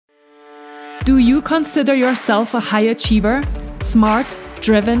Do you consider yourself a high achiever? Smart,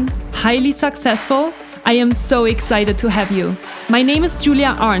 driven, highly successful? I am so excited to have you. My name is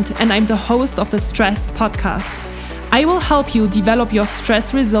Julia Arndt and I'm the host of the Stress Podcast. I will help you develop your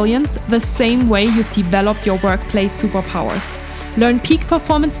stress resilience the same way you've developed your workplace superpowers. Learn peak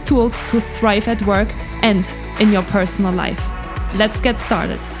performance tools to thrive at work and in your personal life. Let's get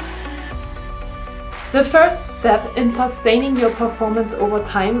started. The first step in sustaining your performance over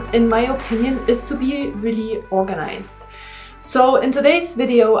time, in my opinion, is to be really organized. So in today's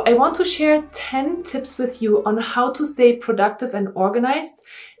video, I want to share 10 tips with you on how to stay productive and organized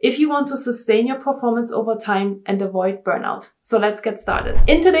if you want to sustain your performance over time and avoid burnout. So let's get started.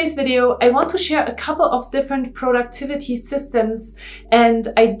 In today's video, I want to share a couple of different productivity systems and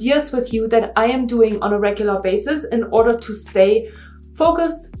ideas with you that I am doing on a regular basis in order to stay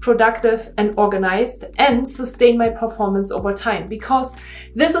focused, productive, and organized and sustain my performance over time, because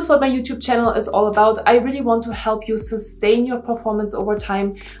this is what my YouTube channel is all about. I really want to help you sustain your performance over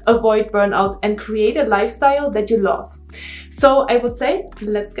time, avoid burnout, and create a lifestyle that you love. So I would say,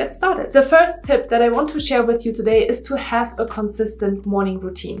 let's get started. The first tip that I want to share with you today is to have a consistent morning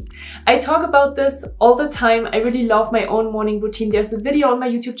routine. I talk about this all the time. I really love my own morning routine. There's a video on my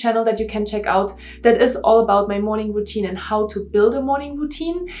YouTube channel that you can check out that is all about my morning routine and how to build a morning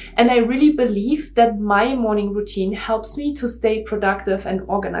routine. And I really believe that my morning routine helps me to stay productive and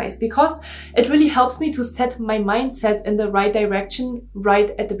organized, because it really helps me to set my mindset in the right direction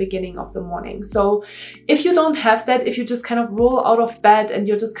right at the beginning of the morning. So if you don't have that, if you just kind of roll out of bed and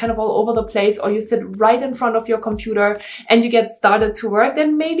you're just kind of all over the place, or you sit right in front of your computer and you get started to work,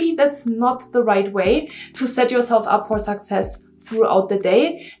 then maybe that's not the right way to set yourself up for success throughout the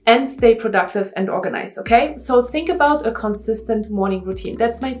day and stay productive and organized, okay? So think about a consistent morning routine.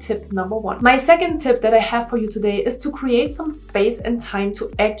 That's my tip number one. My second tip that I have for you today is to create some space and time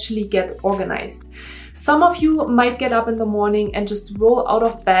to actually get organized. Some of you might get up in the morning and just roll out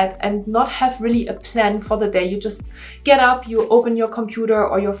of bed and not have really a plan for the day. You just get up, you open your computer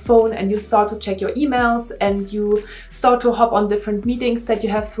or your phone and you start to check your emails and you start to hop on different meetings that you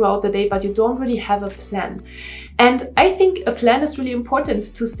have throughout the day, but you don't really have a plan. And I think a plan is really important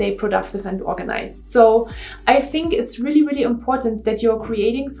to stay productive and organized. So I think it's really, really important that you're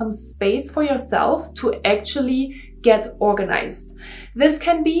creating some space for yourself to actually get organized. This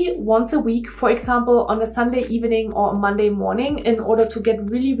can be once a week, for example, on a Sunday evening or a Monday morning, in order to get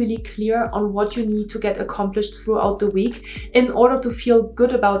really, really clear on what you need to get accomplished throughout the week in order to feel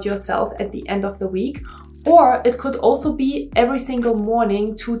good about yourself at the end of the week. Or it could also be every single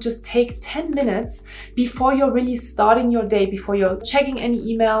morning to just take 10 minutes before you're really starting your day, before you're checking any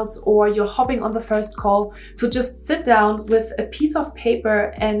emails or you're hopping on the first call, to just sit down with a piece of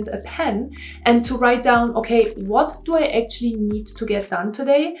paper and a pen and to write down, okay, what do I actually need to get done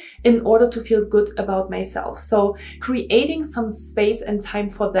today in order to feel good about myself? So creating some space and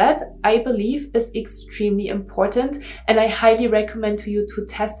time for that, I believe, is extremely important. And I highly recommend to you to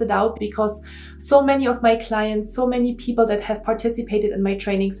test it out, because so many of my clients, so many people that have participated in my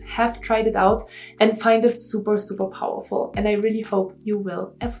trainings have tried it out and find it super, super powerful. And I really hope you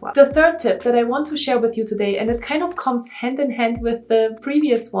will as well. The third tip that I want to share with you today, and it kind of comes hand in hand with the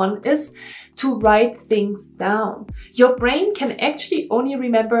previous one, is to write things down. Your brain can actually only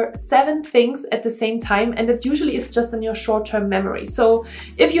remember 7 things at the same time, and it usually is just in your short-term memory. So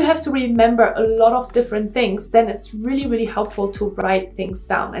if you have to remember a lot of different things, then it's really, really helpful to write things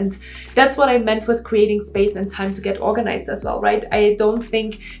down. And that's what I meant with creating space and time to get organized as well, right? I don't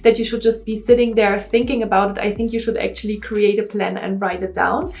think that you should just be sitting there thinking about it. I think you should actually create a plan and write it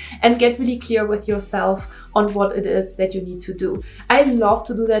down and get really clear with yourself on what it is that you need to do. I love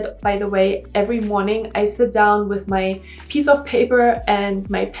to do that, by the way. Every morning I sit down with my piece of paper and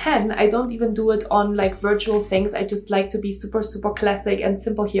my pen. I don't even do it on like virtual things. I just like to be super, super classic and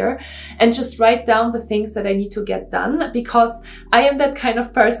simple here and just write down the things that I need to get done, because I am that kind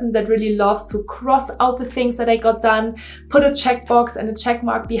of person that really loves to cross out the things that I got done, put a checkbox and a check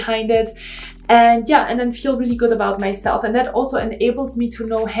mark behind it, and then feel really good about myself. And that also enables me to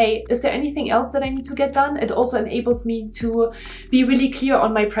know, hey, is there anything else that I need to get done? It also enables me to be really clear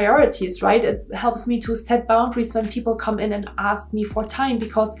on my priorities, right? It helps me to set boundaries when people come in and ask me for time,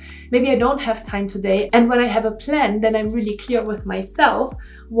 because maybe I don't have time today. And when I have a plan, then I'm really clear with myself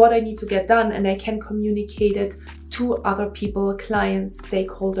what I need to get done, and I can communicate it to other people, clients,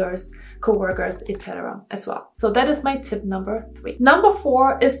 stakeholders, coworkers, etc. as well. So that is my tip number 3. Number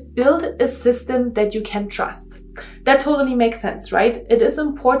 4 is build a system that you can trust. That totally makes sense, right? It is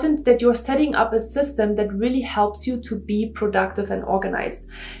important that you're setting up a system that really helps you to be productive and organized.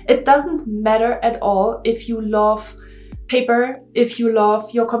 It doesn't matter at all if you love paper, if you love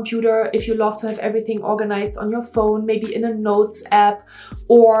your computer, if you love to have everything organized on your phone, maybe in a notes app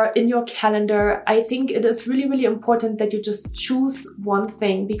or in your calendar, I think it is really, really important that you just choose one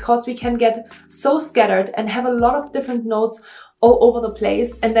thing, because we can get so scattered and have a lot of different notes all over the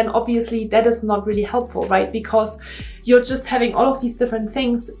place. And then obviously that is not really helpful, right? Because you're just having all of these different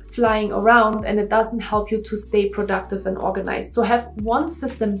things flying around and it doesn't help you to stay productive and organized. So have one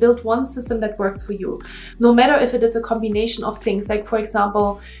system, build one system that works for you. No matter if it is a combination of things, like for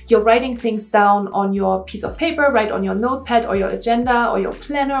example, you're writing things down on your piece of paper, write on your notepad or your agenda or your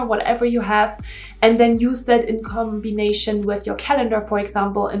planner, whatever you have, and then use that in combination with your calendar, for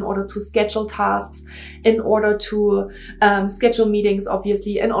example, in order to schedule tasks, in order to schedule meetings,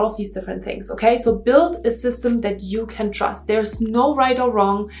 obviously, and all of these different things, okay? So build a system that you can trust. There's no right or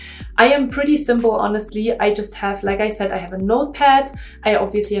wrong. I am pretty simple, honestly. I just have, like I said, I have a notepad. I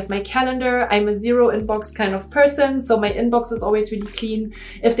obviously have my calendar. I'm a zero inbox kind of person, so my inbox is always really clean.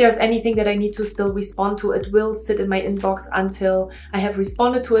 If there's anything that I need to still respond to, it will sit in my inbox until I have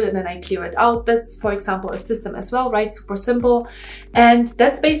responded to it, and then I clear it out. That's, for example, a system as well, right? Super simple. And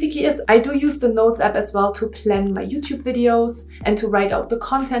that's basically it. I do use the Notes app as well to plan my YouTube videos and to write out the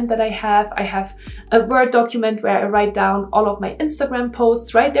content that I have. I have a Word document where I write down all of my Instagram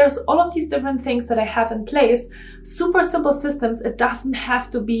posts, right? There's all of these different things that I have in place. Super simple systems. It doesn't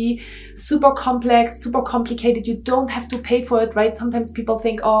have to be super complex, super complicated. You don't have to pay for it, right? Sometimes people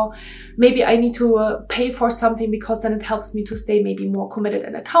think, oh, maybe I need to pay for something because then it helps me to stay maybe more committed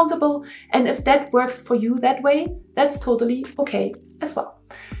and accountable. And if that works for you that way, that's totally okay as well.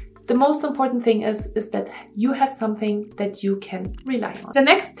 The most important thing is that you have something that you can rely on. The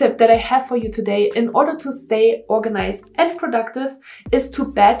next tip that I have for you today in order to stay organized and productive is to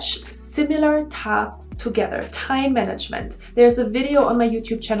batch similar tasks together. Time management. There's a video on my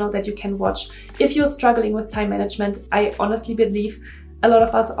YouTube channel that you can watch if you're struggling with time management. I honestly believe a lot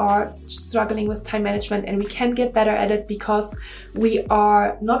of us are struggling with time management, and we can get better at it because we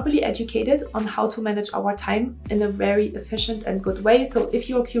are not really educated on how to manage our time in a very efficient and good way. So if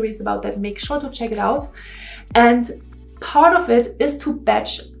you're curious about that, make sure to check it out. And part of it is to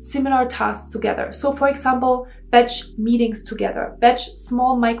batch similar tasks together. So for example, batch meetings together, batch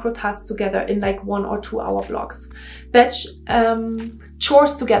small micro tasks together in like 1 or 2 hour blocks, batch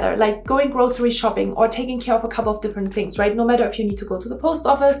chores together, like going grocery shopping or taking care of a couple of different things, right? No matter if you need to go to the post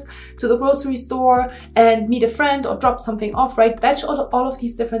office, to the grocery store and meet a friend or drop something off, right? Batch all of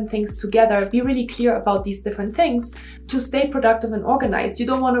these different things together. Be really clear about these different things to stay productive and organized. You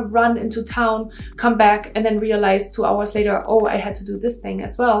don't want to run into town, come back and then realize 2 hours later, oh, I had to do this thing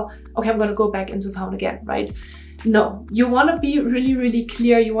as well. Okay, I'm going to go back into town again, right? No, you want to be really, really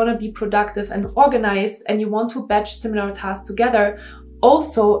clear. You want to be productive and organized, and you want to batch similar tasks together.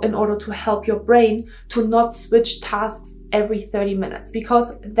 Also, in order to help your brain to not switch tasks every 30 minutes,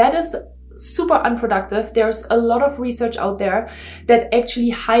 because that is super unproductive. There's a lot of research out there that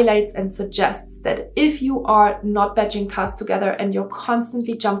actually highlights and suggests that if you are not batching tasks together and you're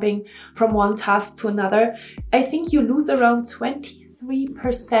constantly jumping from one task to another, I think you lose around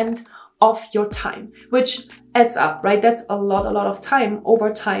 23% of your time, which adds up, right? That's a lot of time over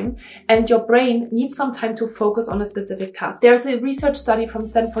time, and your brain needs some time to focus on a specific task. There's a research study from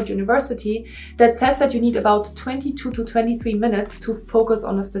Stanford University that says that you need about 22 to 23 minutes to focus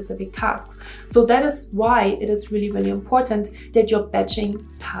on a specific task. So that is why it is really, really important that you're batching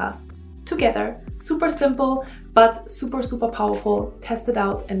tasks together. Super simple, but super, super powerful. Test it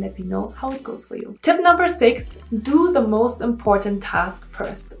out and let me know how it goes for you. Tip number 6, do the most important task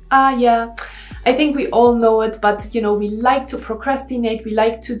first. Yeah, I think we all know it, but we like to procrastinate. We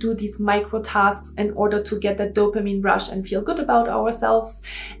like to do these micro tasks in order to get that dopamine rush and feel good about ourselves.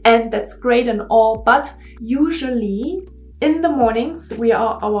 And that's great and all, but usually in the mornings, we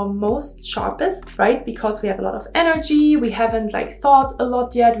are our most sharpest, right? Because we have a lot of energy. We haven't thought a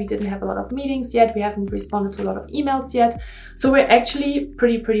lot yet. We didn't have a lot of meetings yet. We haven't responded to a lot of emails yet. So we're actually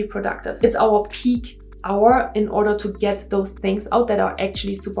pretty productive. It's our peak hour in order to get those things out that are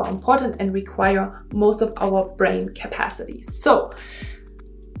actually super important and require most of our brain capacity. So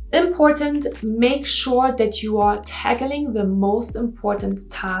important, make sure that you are tackling the most important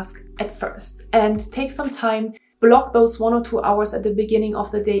task at first, and take some time. Block those 1 or 2 hours at the beginning of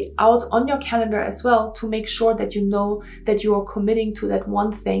the day out on your calendar as well to make sure that you know that you are committing to that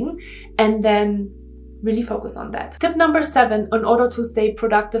one thing, and then really focus on that. Tip number 7, in order to stay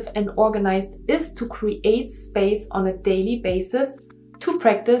productive and organized, is to create space on a daily basis to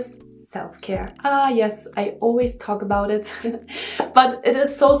practice self-care. Yes, I always talk about it, but it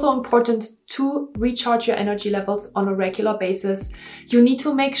is so important to recharge your energy levels on a regular basis, you need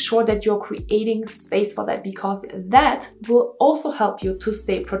to make sure that you're creating space for that, because that will also help you to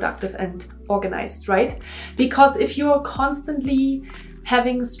stay productive and organized, right? Because if you're constantly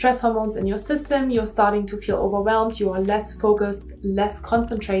having stress hormones in your system, you're starting to feel overwhelmed, you are less focused, less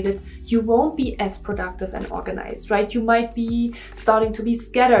concentrated, you won't be as productive and organized, right? You might be starting to be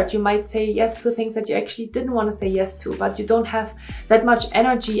scattered. You might say yes to things that you actually didn't want to say yes to, but you don't have that much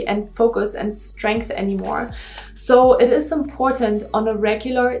energy and focus and strength anymore. So it is important on a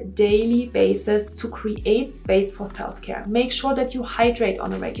regular daily basis to create space for self-care. Make sure that you hydrate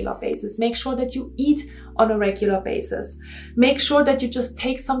on a regular basis. Make sure that you eat on a regular basis. Make sure that you just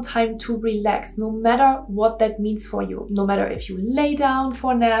take some time to relax, no matter what that means for you. No matter if you lay down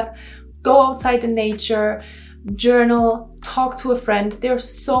for a nap, go outside in nature, journal, talk to a friend. There are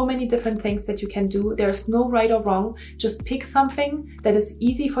so many different things that you can do. There's no right or wrong. Just pick something that is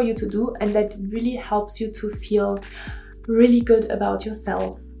easy for you to do and that really helps you to feel really good about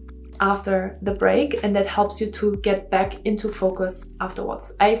yourself after the break, and that helps you to get back into focus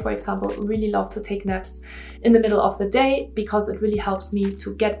afterwards. I, for example, really love to take naps in the middle of the day because it really helps me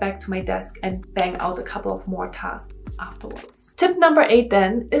to get back to my desk and bang out a couple of more tasks afterwards. Tip number 8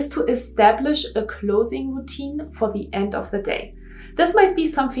 then is to establish a closing routine for the end of the day. This might be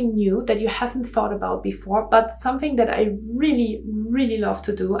something new that you haven't thought about before, but something that I really, really love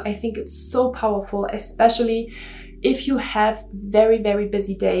to do. I think it's so powerful, especially if you have very, very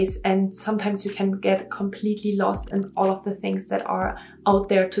busy days and sometimes you can get completely lost in all of the things that are out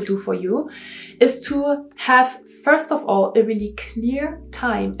there to do for you, is to have, first of all, a really clear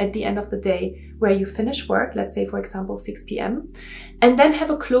time at the end of the day where you finish work, let's say, for example, 6 p.m., and then have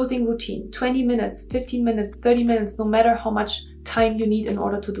a closing routine, 20 minutes, 15 minutes, 30 minutes, no matter how much time you need in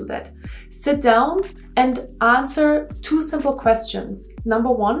order to do that. Sit down and answer 2 simple questions. Number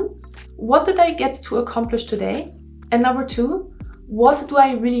 1, what did I get to accomplish today? And number 2, what do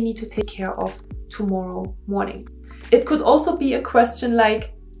I really need to take care of tomorrow morning? It could also be a question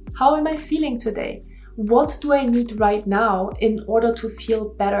like, how am I feeling today? What do I need right now in order to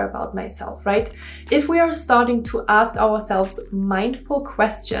feel better about myself, right? If we are starting to ask ourselves mindful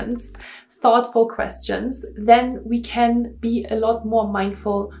questions, thoughtful questions, then we can be a lot more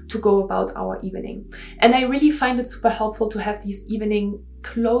mindful to go about our evening. And I really find it super helpful to have these evening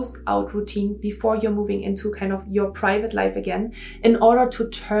close out routine before you're moving into kind of your private life again, in order to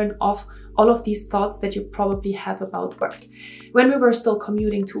turn off all of these thoughts that you probably have about work. When we were still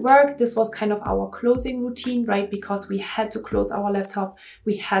commuting to work, this was kind of our closing routine, right? Because we had to close our laptop,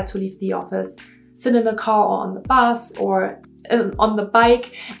 we had to leave the office, sit in the car or on the bus or on the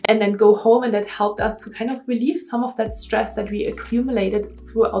bike, and then go home. And that helped us to kind of relieve some of that stress that we accumulated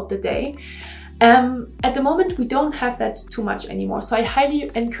throughout the day. At the moment, we don't have that too much anymore. So I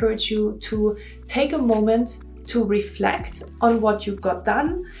highly encourage you to take a moment to reflect on what you got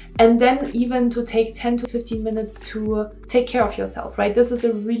done, and then even to take 10 to 15 minutes to take care of yourself, right? This is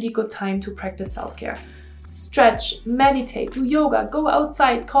a really good time to practice self-care. Stretch, meditate, do yoga, go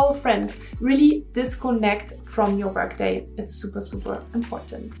outside, call a friend, really disconnect from your workday. It's super, super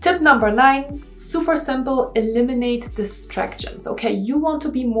important. Tip number 9, super simple, eliminate distractions. Okay, you want to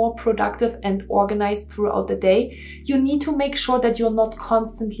be more productive and organized throughout the day. You need to make sure that you're not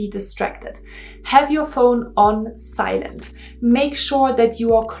constantly distracted. Have your phone on silent. Make sure that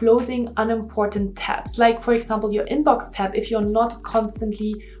you are closing unimportant tabs, like for example, your inbox tab, if you're not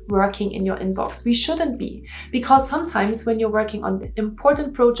constantly working in your inbox. We shouldn't be, because sometimes when you're working on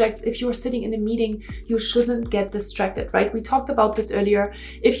important projects, if you're sitting in a meeting, you shouldn't get distracted, right? We talked about this earlier.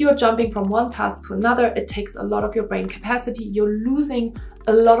 If you're jumping from one task to another, it takes a lot of your brain capacity. You're losing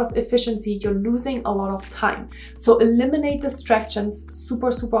a lot of efficiency. You're losing a lot of time. So eliminate distractions,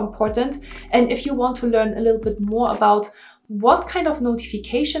 super, super important. And if you want to learn a little bit more about what kind of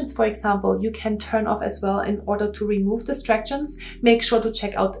notifications, for example, you can turn off as well in order to remove distractions, make sure to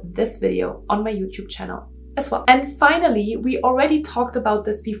check out this video on my YouTube channel as well. And finally, we already talked about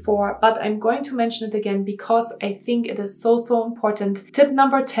this before, but I'm going to mention it again because I think it is so, so important. Tip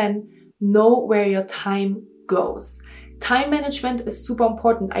number 10, know where your time goes. Time management is super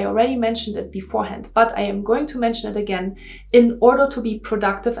important. I already mentioned it beforehand, but I am going to mention it again. In order to be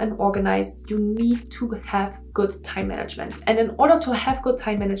productive and organized, you need to have good time management. And in order to have good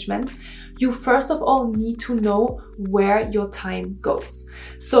time management, you first of all need to know where your time goes.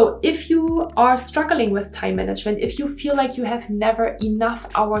 So if you are struggling with time management, if you feel like you have never enough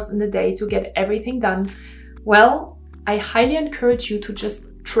hours in the day to get everything done, well, I highly encourage you to just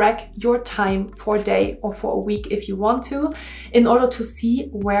track your time for a day or for a week if you want to, in order to see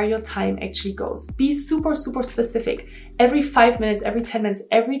where your time actually goes. Be super, super specific. Every 5 minutes, every 10 minutes,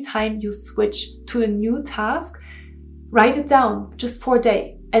 every time you switch to a new task, write it down just for a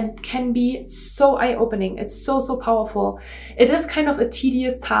day. And can be so eye-opening. It's so, so powerful. It is kind of a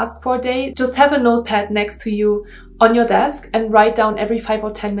tedious task for a day. Just have a notepad next to you on your desk and write down every 5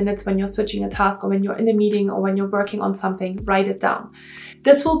 or 10 minutes when you're switching a task or when you're in a meeting or when you're working on something, write it down.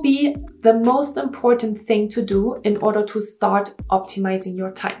 This will be the most important thing to do in order to start optimizing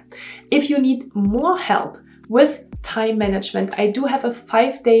your time. If you need more help with time management, I do have a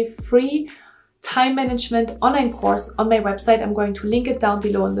 5-day free time management online course on my website. I'm going to link it down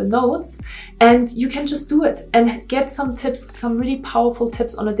below in the notes, and you can just do it and get some tips, some really powerful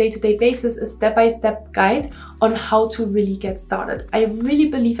tips on a day-to-day basis, a step-by-step guide on how to really get started. I really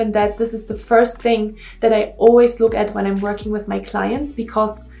believe in that. This is the first thing that I always look at when I'm working with my clients,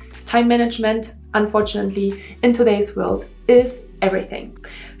 because time management, unfortunately, in today's world is everything.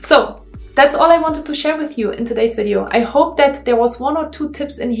 So that's all I wanted to share with you in today's video. I hope that there was 1 or 2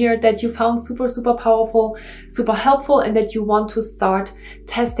 tips in here that you found super, super powerful, super helpful, and that you want to start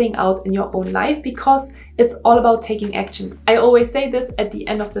testing out in your own life, because it's all about taking action. I always say this at the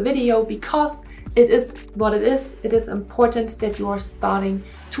end of the video because it is what it is. It is important that you are starting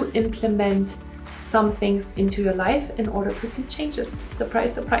to implement some things into your life in order to see changes.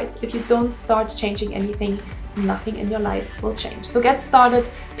 Surprise, surprise. If you don't start changing anything, nothing in your life will change. So get started,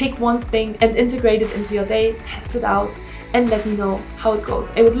 pick one thing and integrate it into your day, test it out, and let me know how it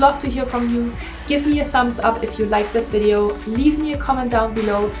goes. I would love to hear from you. Give me a thumbs up if you like this video. Leave me a comment down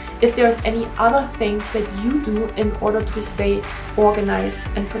below if there's any other things that you do in order to stay organized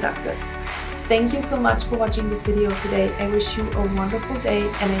and productive. Thank you so much for watching this video today. I wish you a wonderful day,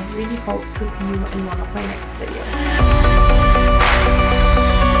 and I really hope to see you in one of my next videos.